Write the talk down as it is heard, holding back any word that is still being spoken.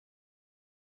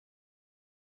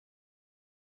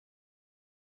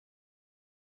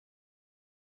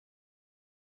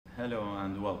Hello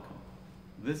and welcome.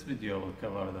 This video will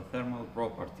cover the thermal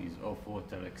properties of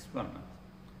water experiment.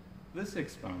 This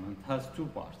experiment has two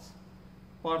parts.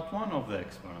 Part 1 of the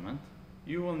experiment,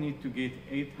 you will need to get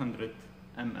 800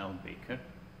 ml beaker.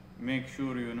 Make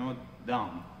sure you note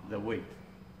down the weight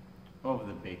of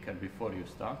the beaker before you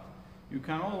start. You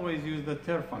can always use the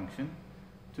tare function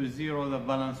to zero the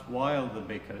balance while the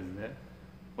beaker is there,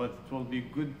 but it will be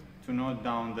good to note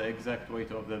down the exact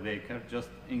weight of the beaker just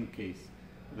in case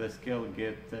the scale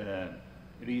get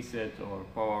reset or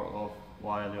power off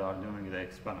while you are doing the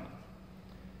experiment.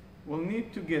 We'll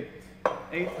need to get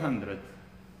 800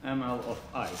 ml of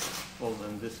ice filled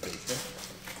in this beaker.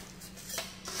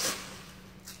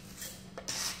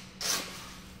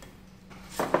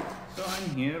 So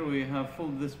in here we have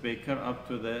filled this beaker up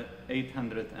to the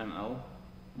 800 ml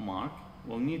mark.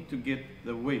 We'll need to get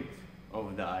the weight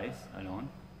of the ice alone.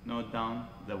 Note down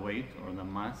the weight or the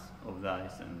mass of the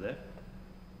ice in there.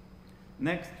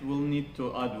 Next, we'll need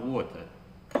to add water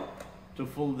to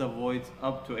fill the voids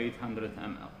up to 800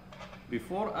 ml.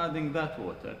 Before adding that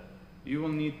water, you will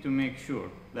need to make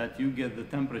sure that you get the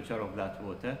temperature of that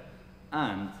water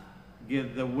and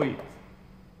get the weight,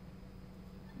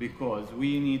 because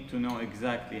we need to know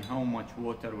exactly how much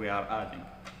water we are adding.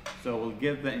 So we'll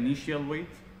get the initial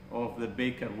weight of the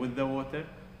beaker with the water,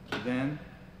 then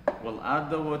we'll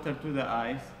add the water to the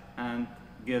ice and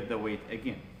get the weight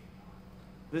again.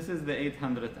 This is the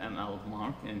 800 ml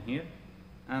mark in here,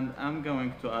 and I'm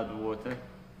going to add water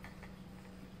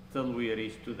till we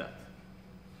reach to that.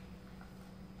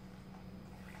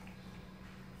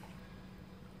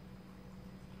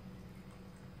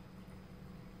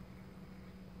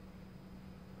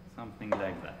 Something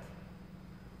like that.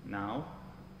 Now,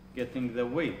 getting the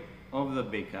weight of the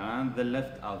beaker and the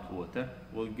left out water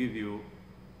will give you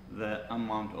the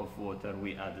amount of water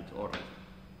we added already.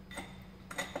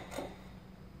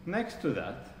 Next to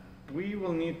that, we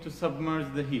will need to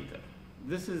submerge the heater.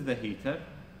 This is the heater.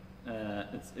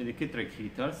 It's electric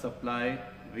heater supplied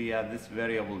via this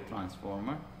variable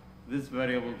transformer. This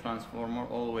variable transformer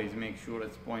always make sure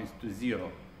it points to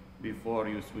 0 before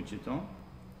you switch it on.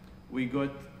 We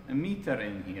got a meter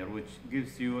in here which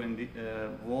gives you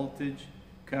voltage,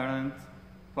 current,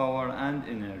 power and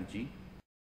energy.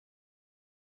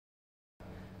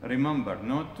 Remember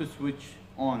not to switch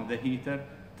on the heater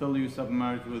till you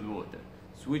submerge with water.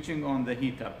 Switching on the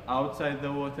heater outside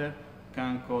the water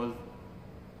can cause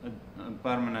a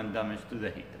permanent damage to the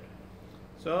heater.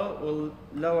 So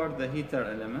we'll lower the heater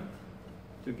element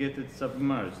to get it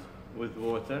submerged with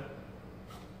water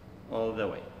all the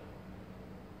way.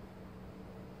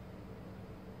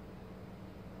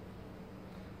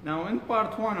 Now in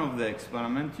part 1 of the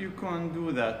experiment, you can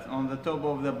do that on the top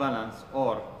of the balance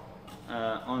or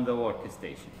on the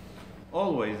workstation.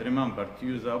 Always remember to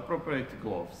use appropriate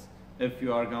gloves if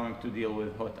you are going to deal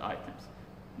with hot items.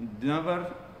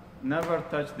 Never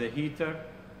touch the heater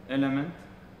element,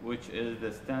 which is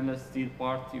the stainless steel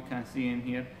part you can see in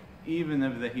here, even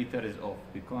if the heater is off,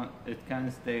 because it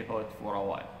can stay hot for a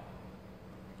while.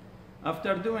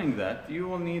 After doing that, you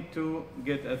will need to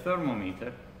get a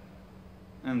thermometer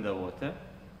in the water.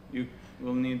 You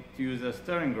will need to use a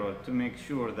stirring rod to make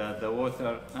sure that the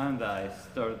water and the ice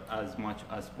stirred as much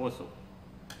as possible.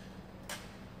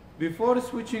 Before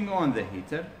switching on the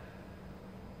heater,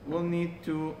 we'll need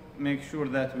to make sure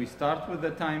that we start with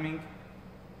the timing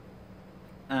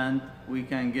and we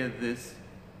can get this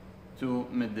to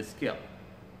mid-scale.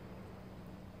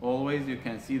 Always you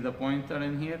can see the pointer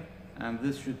in here, and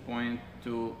this should point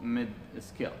to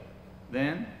mid-scale.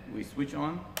 Then we switch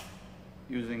on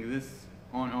using this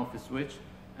on-off switch,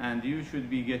 and you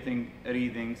should be getting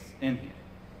readings in here.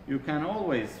 You can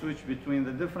always switch between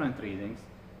the different readings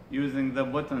using the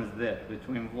buttons there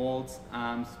between volts,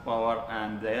 amps, power,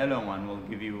 and the yellow one will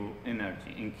give you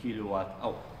energy in kilowatt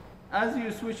hour. As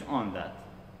you switch on that,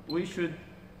 we should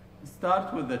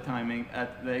start with the timing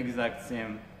at the exact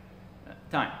same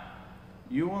time.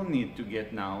 You will need to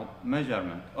get now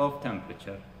measurement of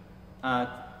temperature at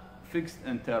fixed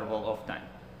interval of time.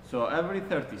 So every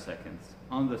 30 seconds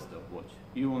on the stopwatch,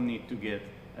 you will need to get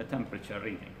a temperature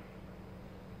reading.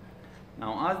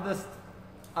 Now as the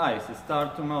ice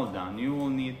starts to melt down, you will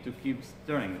need to keep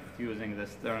stirring it using the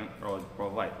stirring rod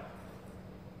provided.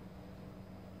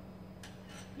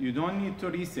 You don't need to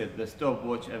reset the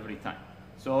stopwatch every time.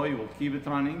 So you will keep it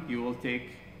running. You will take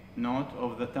note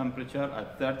of the temperature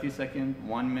at 30 seconds,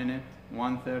 1 minute,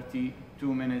 1:30,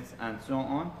 2 minutes, and so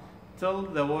on, till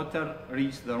the water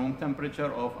reaches the room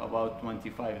temperature of about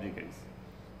 25 degrees.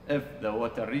 If the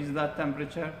water reaches that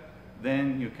temperature,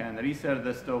 then you can reset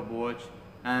the stopwatch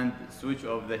and switch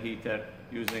off the heater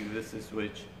using this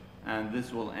switch and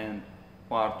this will end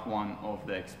part 1 of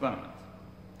the experiment.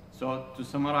 So to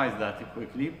summarize that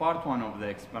quickly, part 1 of the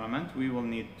experiment, we will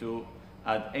need to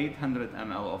add 800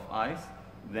 ml of ice,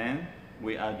 then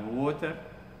we add water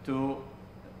to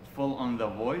fill on the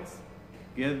voids,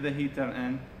 get the heater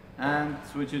in, and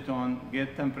switch it on,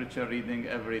 get temperature reading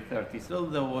every 30 till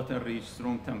the water reaches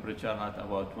room temperature at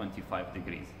about 25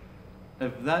 degrees.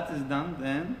 If that is done,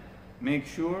 then make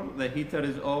sure the heater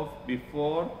is off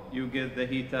before you get the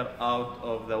heater out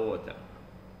of the water.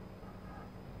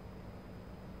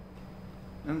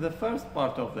 In the first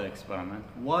part of the experiment,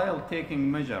 while taking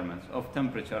measurements of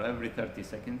temperature every 30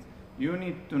 seconds, you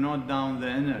need to note down the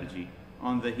energy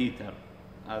on the heater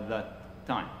at that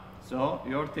time. So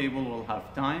your table will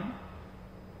have time,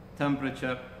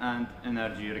 temperature, and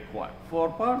energy required.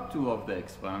 For part 2 of the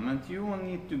experiment, you will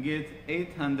need to get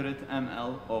 800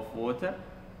 ml of water.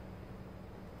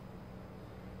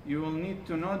 You will need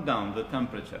to note down the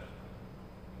temperature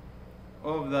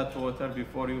of that water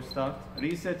before you start.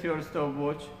 Reset your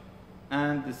stopwatch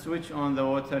and switch on the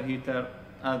water heater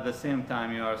at the same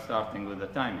time you are starting with the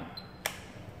timing.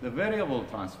 The variable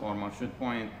transformer should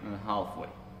point halfway.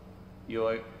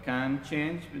 You can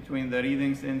change between the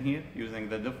readings in here using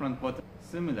the different buttons.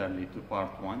 Similarly to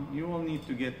part 1, you will need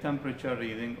to get temperature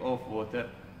reading of water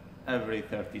every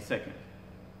 30 seconds.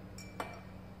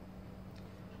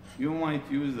 You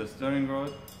might use the stirring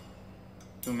rod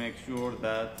to make sure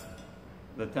that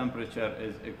the temperature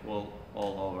is equal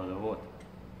all over the water.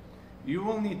 You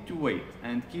will need to wait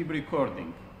and keep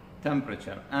recording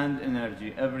temperature and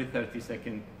energy every 30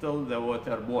 seconds till the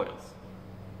water boils.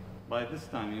 By this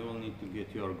time you will need to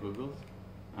get your goggles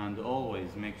and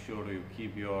always make sure you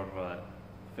keep your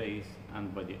face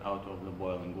and body out of the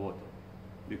boiling water,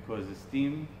 because the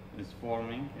steam is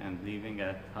forming and leaving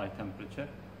at high temperature.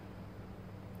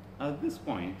 At this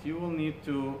point you will need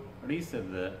to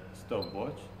reset the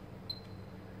stopwatch,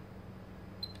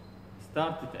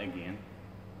 start it again,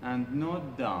 and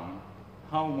note down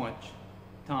how much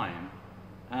time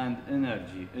and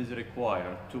energy is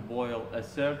required to boil a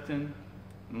certain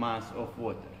mass of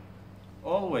water.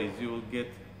 Always you will get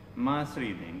mass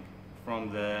reading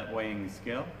from the weighing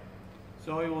scale,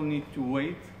 so you will need to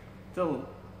wait till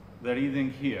the reading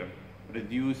here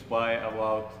reduced by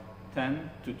about 10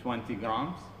 to 20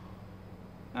 grams,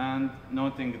 and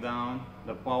noting down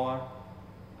the power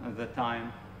and the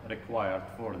time required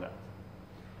for that.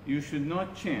 You should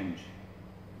not change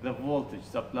the voltage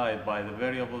supplied by the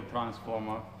variable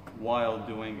transformer while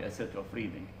doing a set of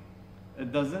reading.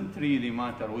 It doesn't really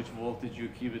matter which voltage you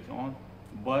keep it on,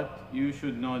 but you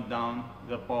should note down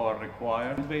the power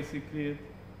required. Basically,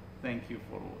 thank you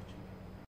for watching.